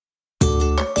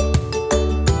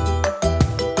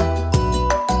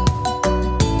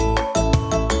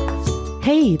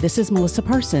Hey, this is Melissa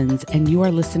Parsons, and you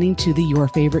are listening to the Your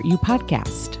Favorite You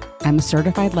podcast. I'm a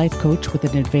certified life coach with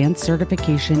an advanced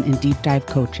certification in deep dive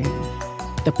coaching.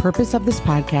 The purpose of this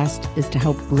podcast is to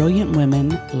help brilliant women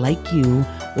like you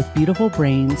with beautiful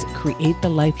brains create the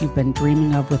life you've been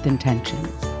dreaming of with intention.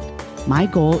 My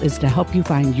goal is to help you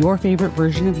find your favorite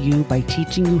version of you by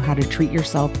teaching you how to treat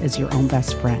yourself as your own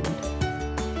best friend.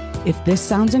 If this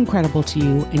sounds incredible to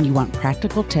you and you want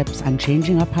practical tips on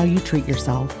changing up how you treat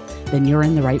yourself, then you're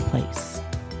in the right place.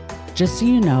 Just so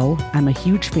you know, I'm a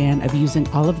huge fan of using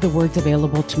all of the words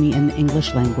available to me in the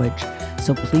English language,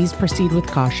 so please proceed with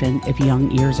caution if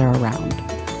young ears are around.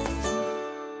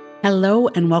 Hello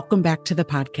and welcome back to the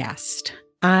podcast.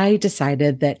 I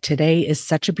decided that today is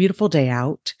such a beautiful day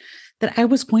out that I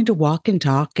was going to walk and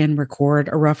talk and record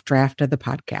a rough draft of the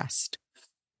podcast.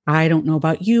 I don't know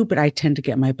about you, but I tend to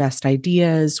get my best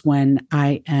ideas when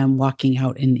I am walking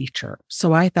out in nature.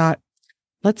 So I thought,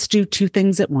 let's do two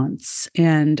things at once.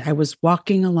 And I was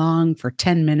walking along for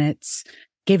 10 minutes,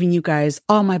 giving you guys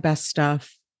all my best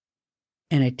stuff,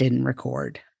 and it didn't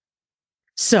record.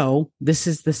 So this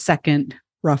is the second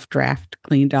rough draft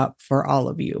cleaned up for all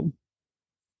of you.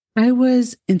 I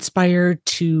was inspired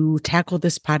to tackle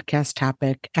this podcast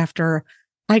topic after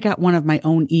I got one of my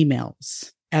own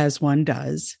emails, as one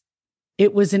does.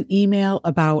 It was an email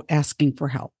about asking for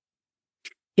help.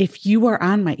 If you are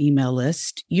on my email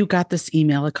list, you got this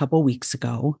email a couple weeks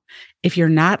ago. If you're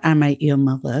not on my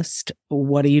email list,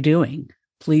 what are you doing?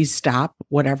 Please stop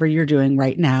whatever you're doing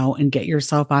right now and get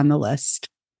yourself on the list.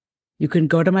 You can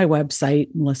go to my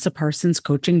website,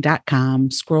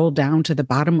 melissaparsonscoaching.com, scroll down to the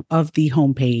bottom of the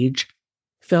homepage,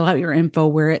 fill out your info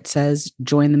where it says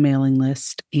join the mailing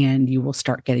list, and you will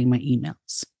start getting my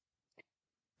emails.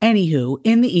 Anywho,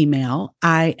 in the email,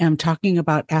 I am talking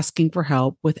about asking for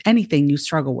help with anything you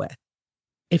struggle with.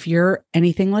 If you're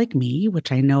anything like me,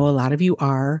 which I know a lot of you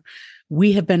are,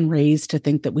 we have been raised to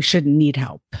think that we shouldn't need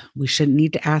help. We shouldn't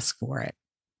need to ask for it.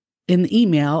 In the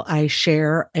email, I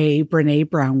share a Brené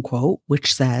Brown quote,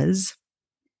 which says,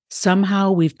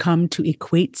 "Somehow we've come to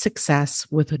equate success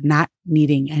with not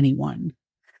needing anyone.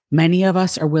 Many of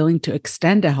us are willing to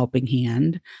extend a helping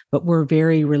hand, but we're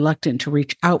very reluctant to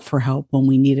reach out for help when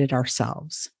we need it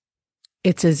ourselves.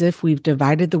 It's as if we've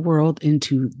divided the world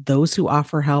into those who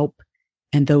offer help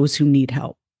and those who need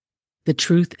help. The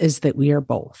truth is that we are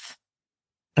both."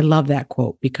 I love that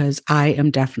quote because I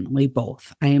am definitely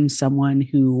both. I am someone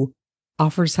who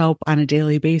offers help on a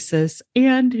daily basis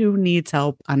and who needs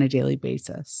help on a daily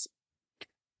basis.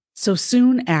 So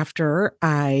soon after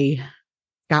I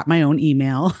got my own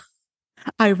email,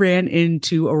 I ran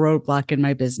into a roadblock in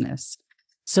my business.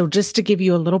 So just to give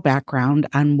you a little background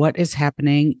on what is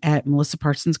happening at Melissa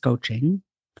Parsons Coaching,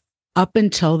 up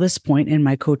until this point in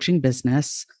my coaching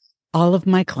business, all of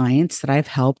my clients that I've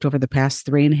helped over the past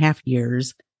 3.5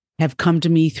 years have come to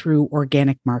me through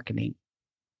organic marketing,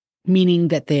 meaning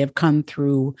that they have come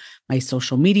through my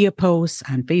social media posts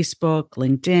on Facebook,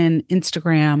 LinkedIn,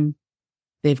 Instagram.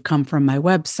 They've come from my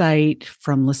website,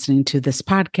 from listening to this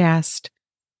podcast.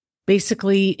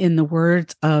 Basically, in the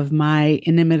words of my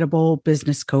inimitable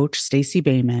business coach, Stacey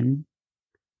Bayman,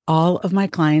 all of my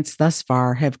clients thus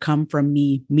far have come from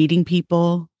me meeting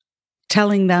people,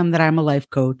 telling them that I'm a life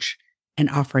coach, and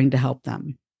offering to help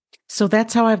them. So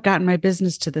that's how I've gotten my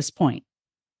business to this point.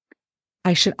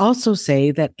 I should also say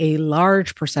that a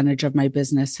large percentage of my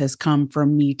business has come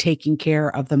from me taking care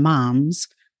of the moms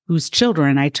whose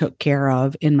children I took care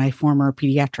of in my former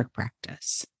pediatric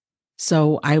practice.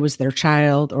 So I was their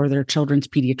child or their children's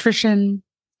pediatrician,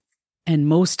 and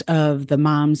most of the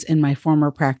moms in my former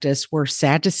practice were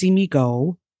sad to see me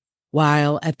go,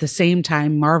 while at the same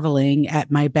time marveling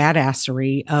at my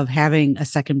badassery of having a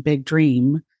second big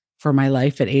dream for my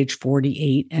life at age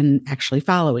 48 and actually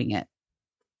following it.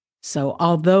 So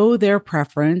although their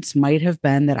preference might have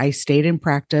been that I stayed in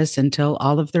practice until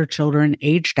all of their children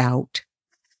aged out,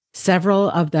 several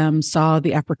of them saw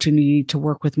the opportunity to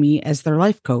work with me as their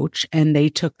life coach, and they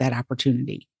took that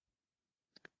opportunity.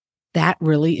 That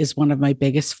really is one of my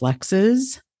biggest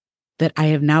flexes, that I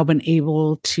have now been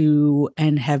able to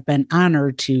and have been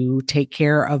honored to take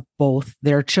care of both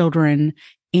their children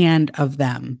and of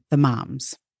them, the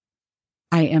moms.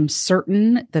 I am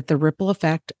certain that the ripple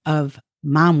effect of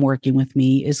mom working with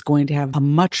me is going to have a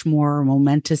much more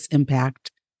momentous impact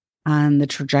on the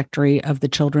trajectory of the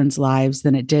children's lives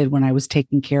than it did when I was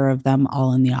taking care of them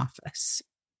all in the office.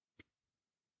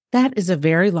 That is a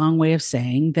very long way of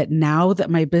saying that now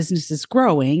that my business is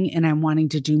growing and I'm wanting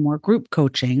to do more group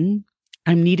coaching,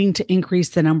 I'm needing to increase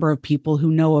the number of people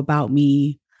who know about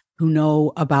me, who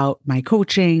know about my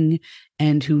coaching,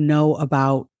 and who know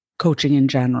about coaching in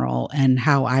general and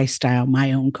how I style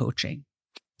my own coaching.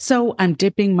 So I'm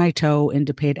dipping my toe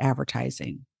into paid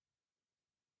advertising.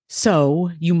 So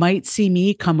you might see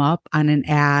me come up on an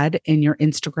ad in your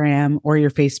Instagram or your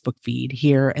Facebook feed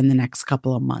here in the next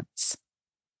couple of months.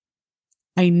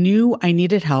 I knew I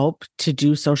needed help to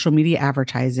do social media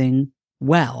advertising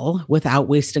well without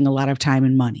wasting a lot of time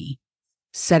and money,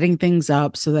 setting things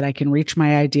up so that I can reach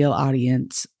my ideal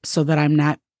audience so that I'm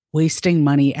not wasting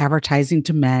money advertising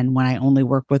to men when I only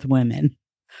work with women,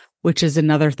 which is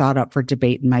another thought up for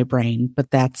debate in my brain, but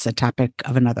that's a topic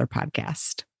of another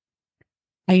podcast.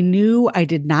 I knew I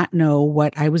did not know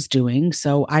what I was doing,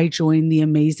 so I joined the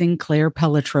amazing Claire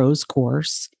Pelletro's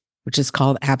course, which is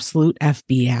called Absolute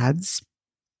FB Ads,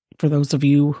 for those of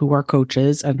you who are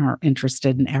coaches and are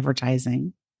interested in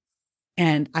advertising.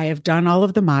 And I have done all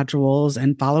of the modules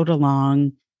and followed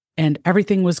along, and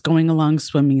everything was going along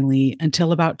swimmingly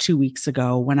until about 2 weeks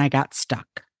ago when I got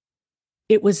stuck.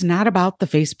 It was not about the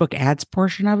Facebook ads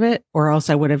portion of it, or else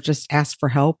I would have just asked for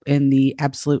help in the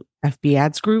Absolute FB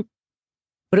Ads group.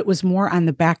 But it was more on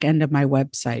the back end of my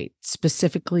website,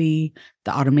 specifically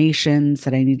the automations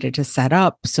that I needed to set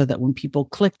up so that when people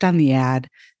clicked on the ad,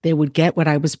 they would get what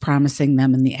I was promising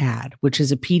them in the ad, which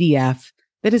is a PDF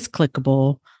that is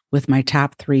clickable with my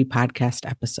top 3 podcast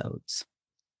episodes.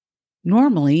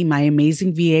 Normally, my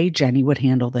amazing VA, Jenny, would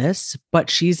handle this, but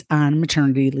she's on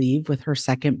maternity leave with her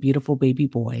second beautiful baby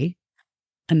boy.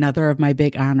 Another of my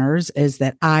big honors is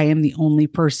that I am the only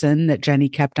person that Jenny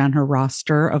kept on her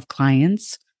roster of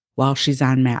clients while she's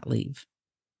on mat leave.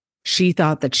 She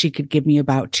thought that she could give me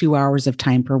about 2 hours of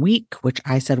time per week, which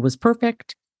I said was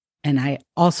perfect. And I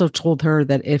also told her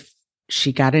that if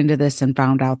she got into this and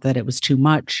found out that it was too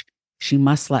much, she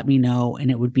must let me know and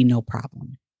it would be no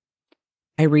problem.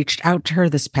 I reached out to her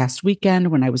this past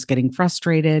weekend when I was getting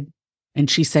frustrated, and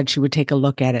she said she would take a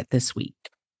look at it this week.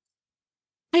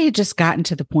 I had just gotten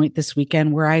to the point this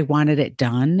weekend where I wanted it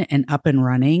done and up and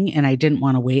running, and I didn't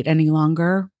want to wait any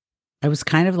longer. I was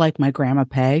kind of like my Grandma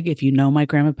Peg. If you know my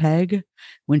Grandma Peg,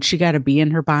 when she got a bee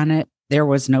in her bonnet, there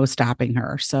was no stopping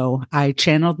her. So I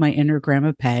channeled my inner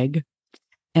Grandma Peg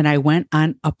and I went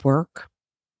on Upwork,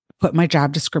 put my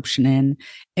job description in,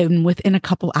 and within a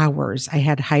couple hours, I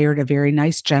had hired a very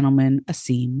nice gentleman,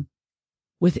 Asim.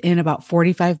 Within about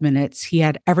 45 minutes, he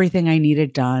had everything I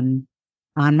needed done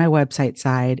on my website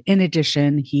side. In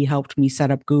addition, he helped me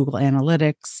set up Google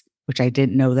Analytics, which I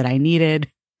didn't know that I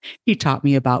needed. He taught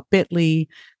me about Bitly,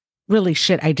 really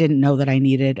shit I didn't know that I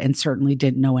needed and certainly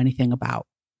didn't know anything about.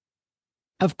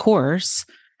 Of course,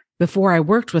 before I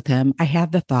worked with him, I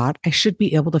had the thought I should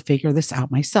be able to figure this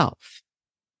out myself.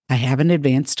 I have an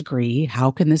advanced degree.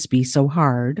 How can this be so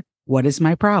hard? What is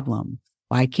my problem?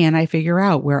 Why can't I figure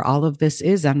out where all of this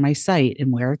is on my site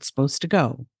and where it's supposed to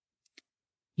go?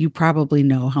 You probably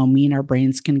know how mean our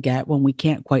brains can get when we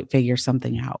can't quite figure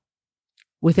something out.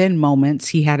 Within moments,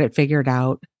 he had it figured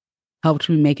out, helped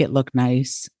me make it look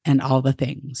nice, and all the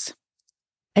things.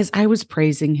 As I was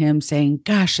praising him, saying,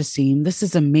 "Gosh, Asim, this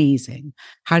is amazing.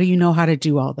 How do you know how to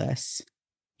do all this?"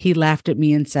 He laughed at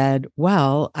me and said,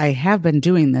 "Well, I have been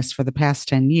doing this for the past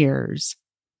 10 years.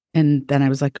 And then I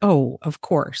was like, "Oh, of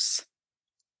course."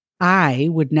 I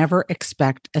would never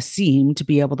expect Asim to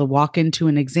be able to walk into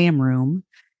an exam room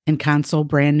and console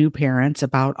brand new parents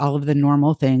about all of the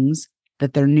normal things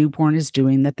that their newborn is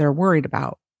doing that they're worried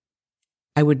about.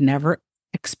 I would never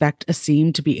expect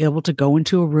Asim to be able to go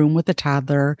into a room with a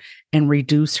toddler and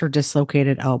reduce her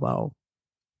dislocated elbow.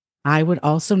 I would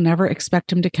also never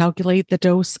expect him to calculate the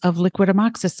dose of liquid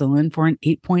amoxicillin for an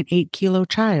 8.8 kilo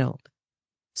child.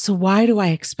 So why do I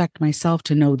expect myself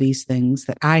to know these things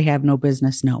that I have no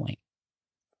business knowing?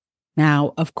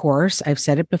 Now, of course, I've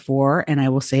said it before and I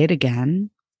will say it again.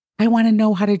 I want to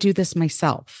know how to do this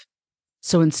myself.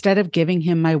 So instead of giving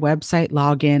him my website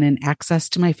login and access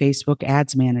to my Facebook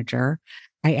ads manager,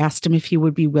 I asked him if he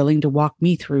would be willing to walk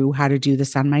me through how to do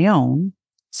this on my own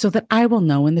so that I will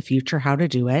know in the future how to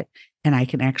do it and I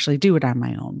can actually do it on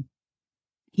my own.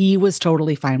 He was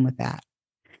totally fine with that.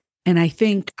 And I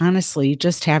think, honestly,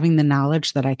 just having the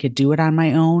knowledge that I could do it on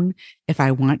my own if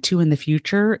I want to in the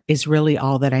future is really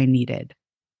all that I needed.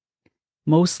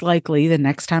 Most likely, the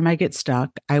next time I get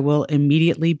stuck, I will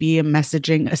immediately be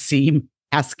messaging Asim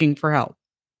asking for help.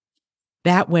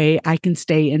 That way, I can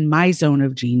stay in my zone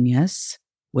of genius,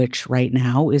 which right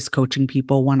now is coaching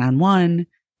people one-on-one,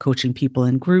 coaching people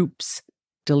in groups,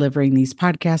 delivering these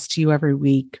podcasts to you every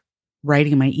week,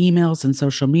 writing my emails and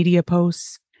social media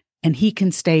posts, and he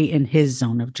can stay in his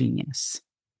zone of genius.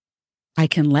 I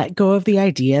can let go of the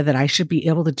idea that I should be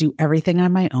able to do everything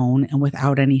on my own and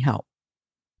without any help.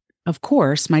 Of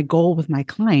course, my goal with my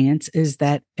clients is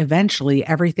that eventually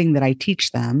everything that I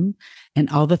teach them and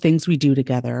all the things we do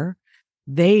together,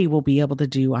 they will be able to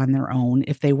do on their own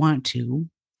if they want to,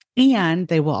 and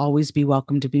they will always be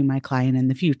welcome to be my client in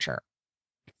the future.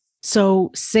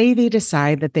 So, say they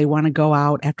decide that they want to go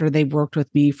out after they've worked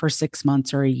with me for 6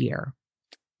 months or a year.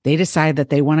 They decide that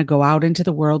they want to go out into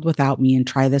the world without me and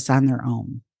try this on their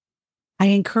own. I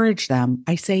encourage them.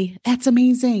 I say, that's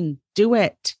amazing. Do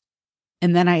it.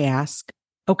 And then I ask,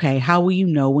 okay, how will you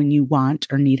know when you want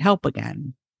or need help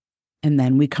again? And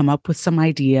then we come up with some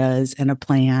ideas and a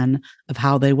plan of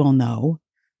how they will know.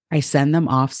 I send them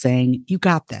off saying, you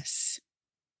got this.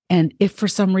 And if for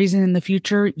some reason in the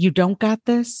future you don't got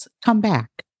this, come back.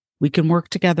 We can work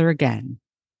together again.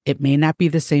 It may not be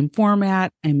the same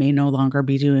format. I may no longer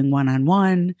be doing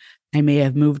one-on-one. I may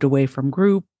have moved away from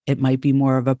group. It might be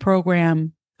more of a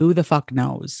program. Who the fuck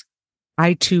knows?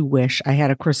 I too wish I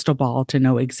had a crystal ball to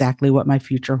know exactly what my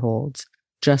future holds,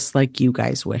 just like you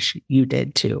guys wish you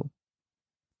did too.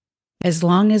 As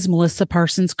long as Melissa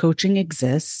Parsons Coaching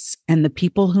exists and the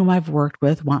people whom I've worked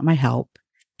with want my help,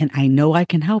 and I know I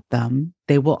can help them,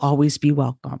 they will always be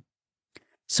welcome.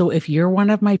 So if you're one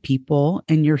of my people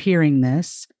and you're hearing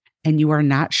this and you are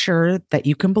not sure that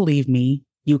you can believe me,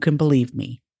 you can believe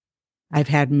me. I've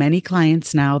had many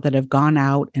clients now that have gone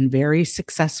out and very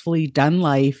successfully done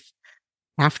life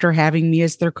after having me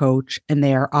as their coach, and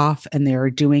they are off and they are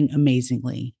doing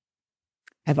amazingly.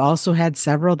 I've also had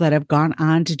several that have gone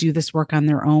on to do this work on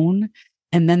their own,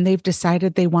 and then they've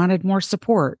decided they wanted more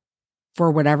support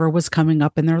for whatever was coming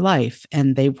up in their life,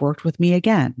 and they've worked with me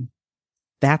again.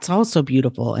 That's also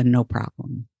beautiful and no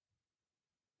problem.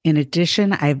 In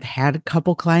addition, I've had a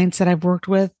couple clients that I've worked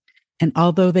with, and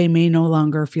although they may no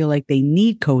longer feel like they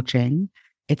need coaching,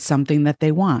 it's something that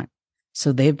they want.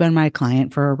 So they've been my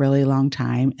client for a really long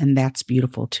time, and that's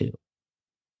beautiful too.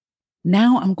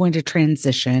 Now I'm going to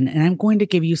transition and I'm going to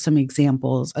give you some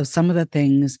examples of some of the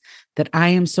things that I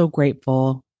am so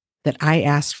grateful that I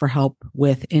asked for help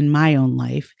with in my own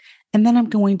life. And then I'm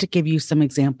going to give you some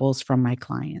examples from my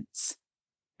clients.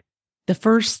 The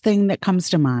first thing that comes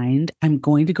to mind, I'm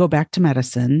going to go back to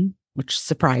medicine, which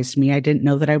surprised me. I didn't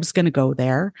know that I was going to go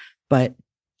there, but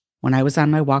when I was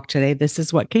on my walk today, this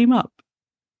is what came up.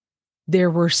 There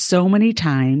were so many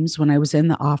times when I was in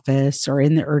the office or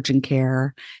in the urgent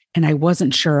care and I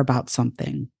wasn't sure about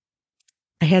something.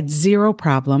 I had zero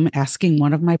problem asking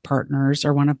one of my partners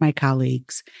or one of my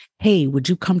colleagues, hey, would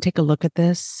you come take a look at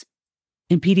this?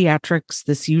 In pediatrics,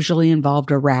 this usually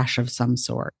involved a rash of some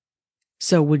sort.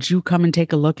 So would you come and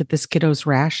take a look at this kiddo's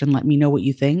rash and let me know what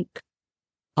you think?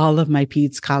 All of my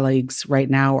peds colleagues right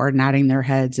now are nodding their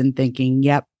heads and thinking,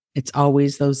 yep, it's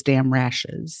always those damn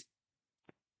rashes.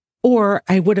 Or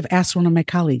I would have asked one of my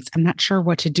colleagues, I'm not sure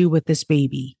what to do with this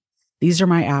baby. These are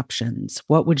my options.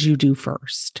 What would you do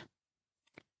first?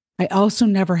 I also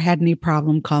never had any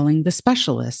problem calling the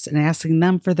specialists and asking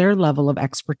them for their level of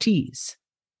expertise.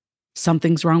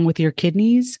 Something's wrong with your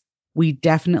kidneys? We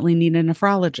definitely need a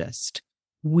nephrologist.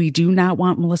 We do not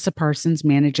want Melissa Parsons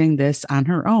managing this on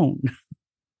her own.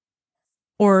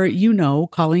 Or,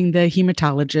 calling the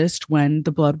hematologist when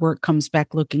the blood work comes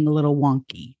back looking a little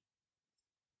wonky.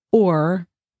 Or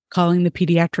calling the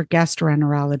pediatric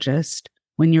gastroenterologist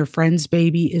when your friend's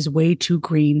baby is way too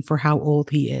green for how old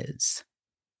he is.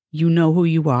 You know who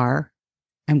you are.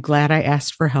 I'm glad I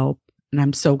asked for help, and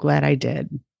I'm so glad I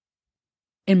did.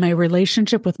 In my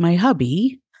relationship with my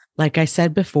hubby, like I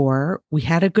said before, we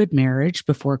had a good marriage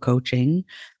before coaching,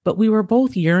 but we were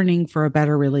both yearning for a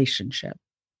better relationship.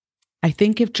 I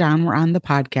think if John were on the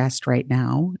podcast right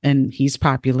now, and he's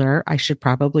popular, I should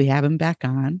probably have him back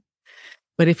on.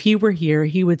 But if he were here,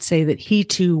 he would say that he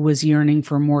too was yearning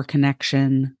for more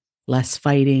connection, less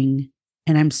fighting.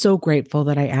 And I'm so grateful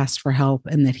that I asked for help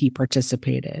and that he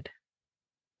participated.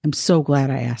 I'm so glad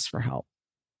I asked for help.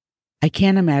 I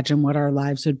can't imagine what our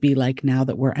lives would be like now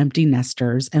that we're empty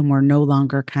nesters and we're no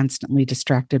longer constantly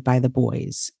distracted by the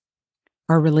boys.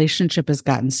 Our relationship has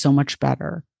gotten so much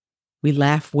better. We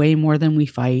laugh way more than we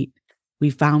fight.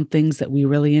 We found things that we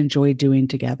really enjoy doing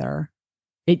together.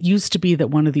 It used to be that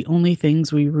one of the only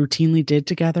things we routinely did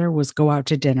together was go out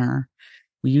to dinner.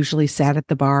 We usually sat at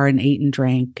the bar and ate and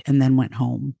drank and then went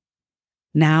home.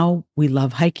 Now we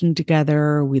love hiking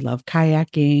together, we love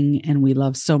kayaking, and we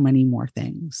love so many more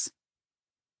things.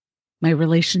 My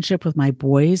relationship with my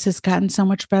boys has gotten so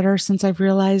much better since I've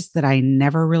realized that I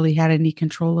never really had any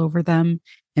control over them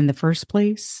in the first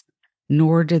place,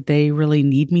 nor did they really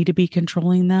need me to be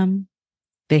controlling them.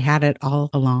 They had it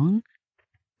all along.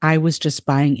 I was just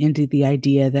buying into the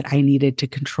idea that I needed to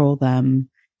control them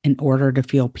in order to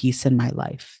feel peace in my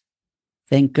life.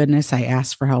 Thank goodness I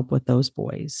asked for help with those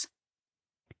boys.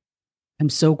 I'm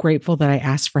so grateful that I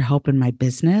asked for help in my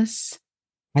business.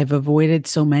 I've avoided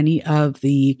so many of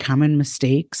the common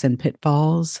mistakes and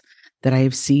pitfalls that I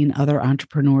have seen other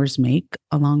entrepreneurs make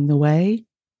along the way.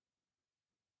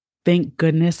 Thank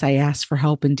goodness I asked for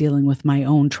help in dealing with my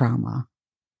own trauma,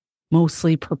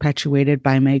 mostly perpetuated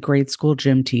by my grade school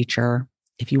gym teacher.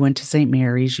 If you went to St.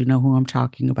 Mary's, you know who I'm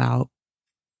talking about.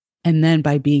 And then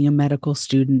by being a medical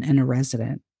student and a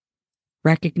resident,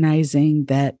 recognizing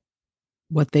that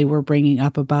what they were bringing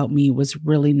up about me was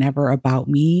really never about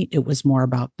me. It was more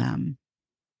about them.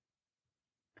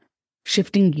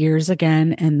 Shifting gears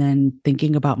again and then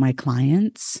thinking about my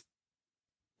clients.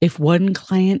 If one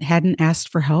client hadn't asked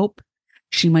for help,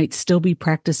 she might still be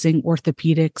practicing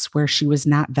orthopedics where she was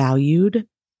not valued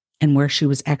and where she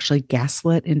was actually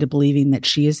gaslit into believing that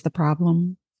she is the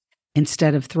problem,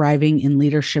 instead of thriving in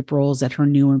leadership roles at her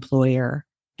new employer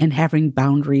and having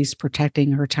boundaries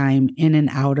protecting her time in and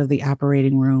out of the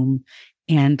operating room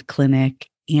and clinic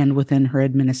and within her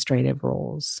administrative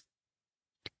roles.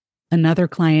 Another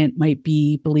client might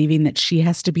be believing that she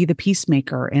has to be the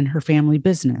peacemaker in her family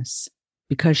business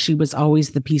because she was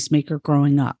always the peacemaker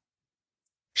growing up.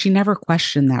 She never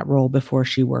questioned that role before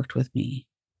she worked with me.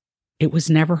 It was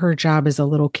never her job as a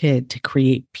little kid to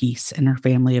create peace in her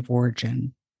family of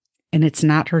origin. And it's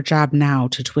not her job now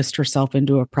to twist herself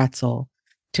into a pretzel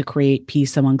to create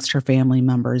peace amongst her family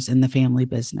members in the family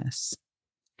business.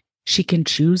 She can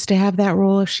choose to have that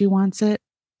role if she wants it,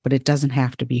 but it doesn't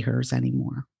have to be hers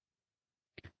anymore.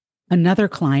 Another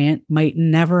client might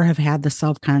never have had the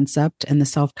self-concept and the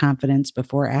self-confidence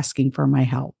before asking for my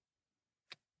help.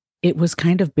 It was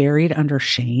kind of buried under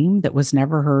shame that was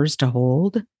never hers to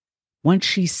hold. Once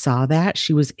she saw that,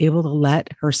 she was able to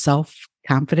let her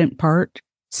self-confident part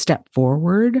step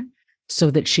forward so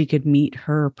that she could meet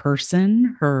her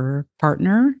person, her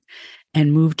partner,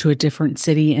 and move to a different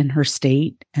city in her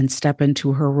state and step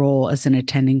into her role as an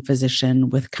attending physician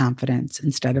with confidence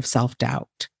instead of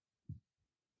self-doubt.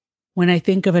 When I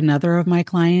think of another of my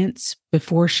clients,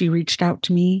 before she reached out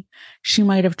to me, she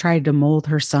might have tried to mold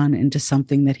her son into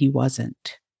something that he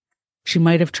wasn't. She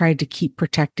might have tried to keep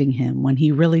protecting him when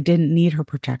he really didn't need her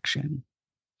protection.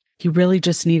 He really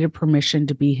just needed permission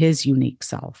to be his unique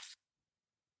self.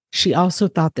 She also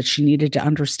thought that she needed to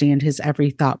understand his every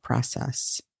thought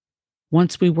process.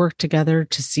 Once we worked together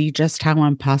to see just how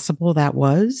impossible that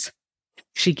was,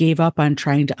 she gave up on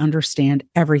trying to understand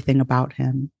everything about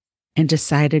him and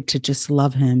decided to just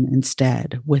love him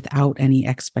instead without any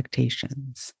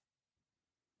expectations.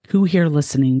 Who here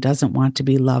listening doesn't want to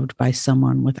be loved by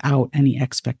someone without any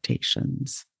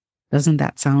expectations? Doesn't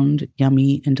that sound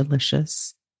yummy and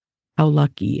delicious? How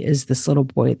lucky is this little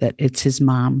boy that it's his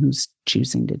mom who's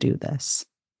choosing to do this?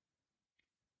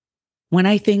 When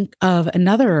I think of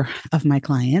another of my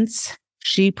clients,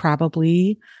 she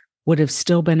probably would have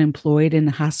still been employed in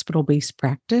a hospital-based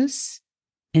practice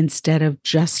instead of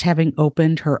just having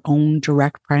opened her own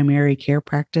direct primary care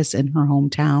practice in her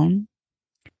hometown.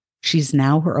 She's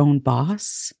now her own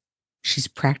boss. She's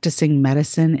practicing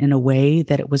medicine in a way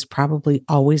that it was probably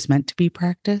always meant to be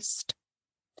practiced.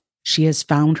 She has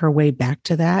found her way back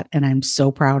to that, and I'm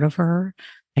so proud of her.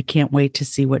 I can't wait to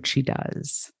see what she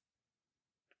does.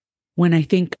 When I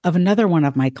think of another one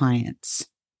of my clients,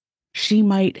 she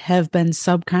might have been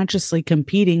subconsciously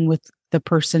competing with the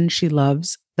person she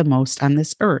loves the most on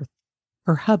this earth,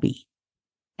 her hubby,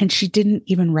 and she didn't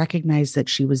even recognize that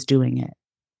she was doing it.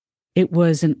 It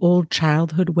was an old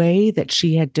childhood way that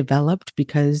she had developed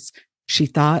because she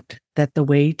thought that the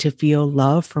way to feel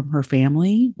love from her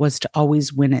family was to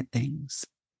always win at things.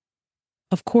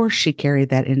 Of course, she carried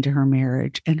that into her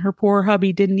marriage, and her poor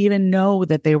hubby didn't even know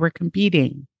that they were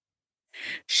competing.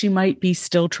 She might be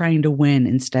still trying to win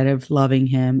instead of loving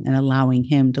him and allowing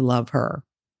him to love her.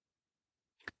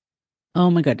 Oh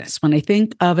my goodness. When I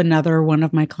think of another one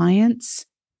of my clients,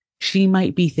 she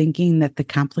might be thinking that the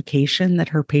complication that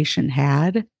her patient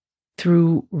had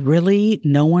through really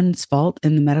no one's fault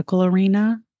in the medical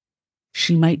arena,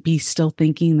 she might be still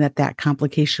thinking that that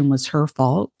complication was her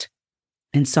fault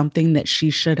and something that she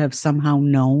should have somehow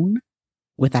known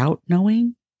without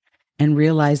knowing, and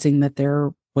realizing that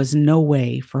there was no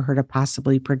way for her to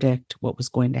possibly predict what was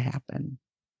going to happen.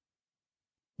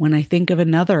 When I think of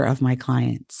another of my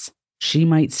clients, she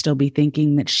might still be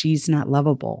thinking that she's not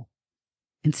lovable.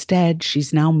 Instead,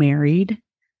 she's now married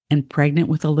and pregnant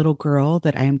with a little girl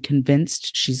that I am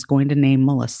convinced she's going to name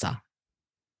Melissa.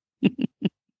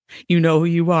 You know who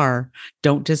you are.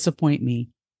 Don't disappoint me.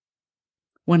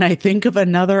 When I think of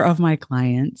another of my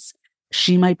clients,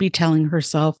 She might be telling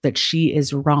herself that she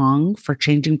is wrong for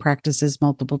changing practices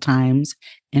multiple times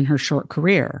in her short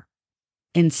career,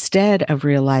 instead of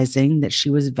realizing that she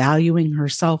was valuing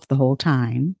herself the whole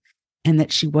time and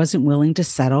that she wasn't willing to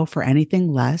settle for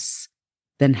anything less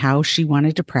than how she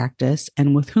wanted to practice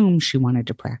and with whom she wanted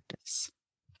to practice.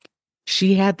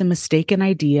 She had the mistaken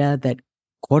idea that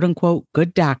quote unquote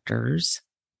good doctors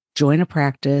join a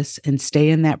practice and stay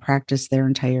in that practice their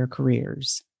entire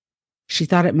careers. She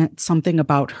thought it meant something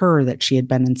about her that she had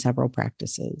been in several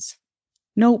practices.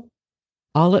 Nope.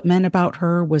 All it meant about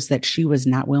her was that she was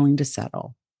not willing to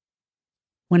settle.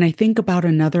 When I think about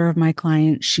another of my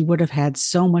clients, she would have had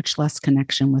so much less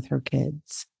connection with her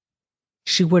kids.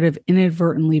 She would have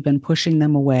inadvertently been pushing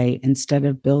them away instead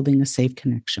of building a safe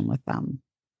connection with them.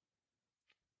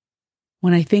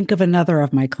 When I think of another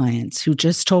of my clients who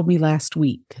just told me last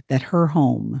week that her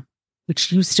home,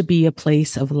 which used to be a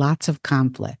place of lots of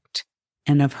conflict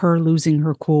and of her losing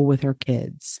her cool with her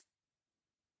kids,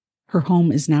 her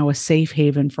home is now a safe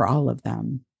haven for all of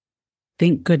them.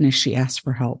 Thank goodness she asked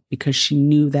for help because she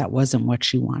knew that wasn't what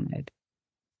she wanted.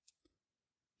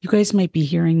 You guys might be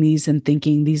hearing these and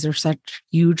thinking these are such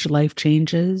huge life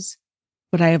changes,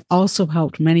 but I have also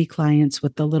helped many clients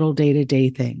with the little day-to-day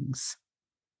things.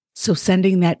 So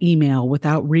sending that email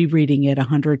without rereading it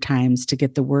 100 times to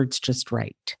get the words just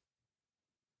right.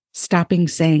 Stopping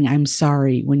saying I'm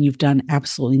sorry when you've done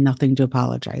absolutely nothing to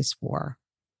apologize for.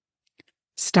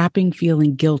 Stopping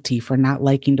feeling guilty for not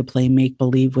liking to play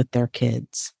make-believe with their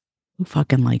kids. Who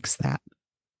fucking likes that?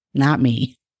 Not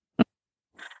me.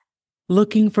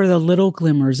 Looking for the little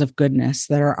glimmers of goodness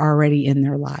that are already in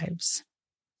their lives.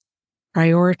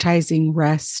 Prioritizing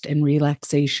rest and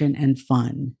relaxation and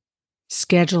fun.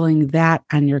 Scheduling that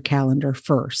on your calendar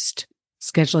first.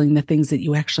 Scheduling the things that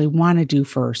you actually want to do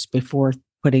first before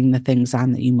putting the things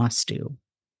on that you must do.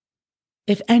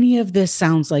 If any of this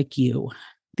sounds like you,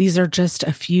 these are just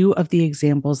a few of the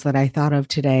examples that I thought of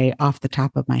today off the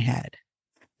top of my head.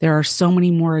 There are so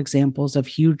many more examples of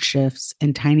huge shifts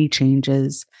and tiny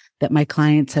changes that my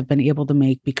clients have been able to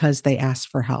make because they asked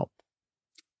for help.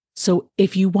 So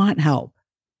if you want help,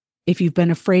 if you've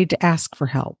been afraid to ask for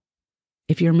help,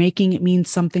 if you're making it mean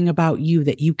something about you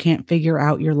that you can't figure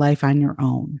out your life on your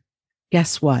own,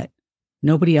 guess what?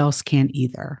 Nobody else can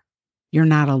either. You're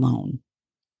not alone.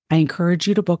 I encourage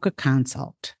you to book a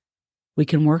consult. We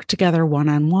can work together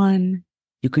one-on-one.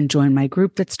 You can join my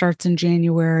group that starts in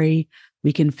January.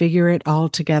 We can figure it all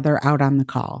together out on the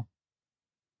call.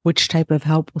 Which type of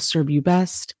help will serve you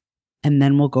best? And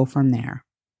then we'll go from there.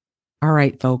 All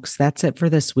right, folks, that's it for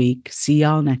this week. See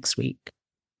y'all next week.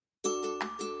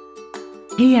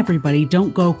 Hey, everybody,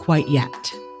 don't go quite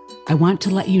yet. I want to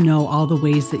let you know all the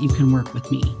ways that you can work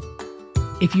with me.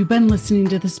 If you've been listening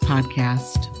to this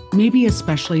podcast, maybe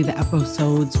especially the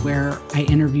episodes where I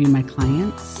interview my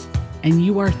clients, and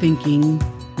you are thinking,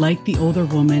 like the older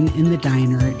woman in the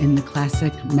diner in the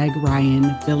classic Meg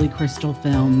Ryan, Billy Crystal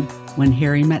film, When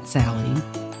Harry Met Sally,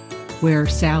 where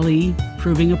Sally,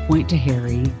 proving a point to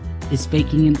Harry, is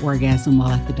faking an orgasm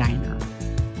while at the diner.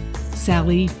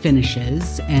 Sally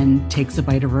finishes and takes a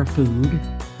bite of her food,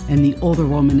 and the older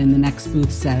woman in the next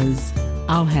booth says,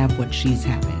 "I'll have what she's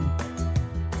having."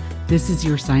 This is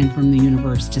your sign from the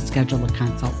universe to schedule a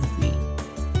consult with me.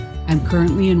 I'm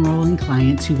currently enrolling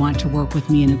clients who want to work with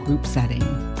me in a group setting.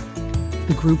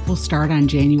 The group will start on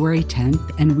January 10th,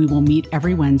 and we will meet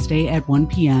every Wednesday at 1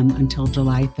 p.m. until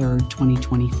July 3rd,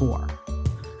 2024.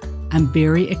 I'm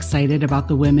very excited about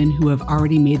the women who have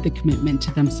already made the commitment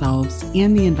to themselves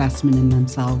and the investment in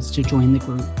themselves to join the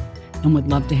group, and would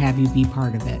love to have you be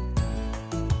part of it.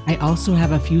 I also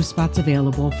have a few spots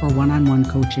available for one-on-one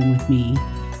coaching with me,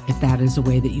 if that is a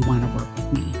way that you want to work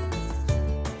with me.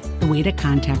 The way to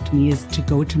contact me is to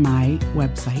go to my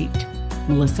website,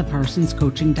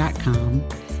 melissaparsonscoaching.com,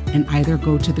 and either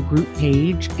go to the group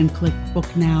page and click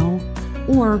Book Now,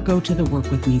 or go to the Work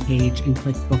With Me page and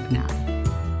click Book Now.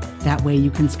 That way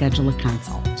you can schedule a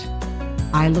consult.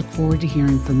 I look forward to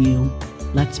hearing from you.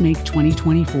 Let's make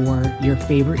 2024 your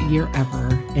favorite year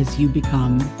ever as you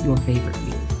become your favorite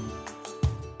you.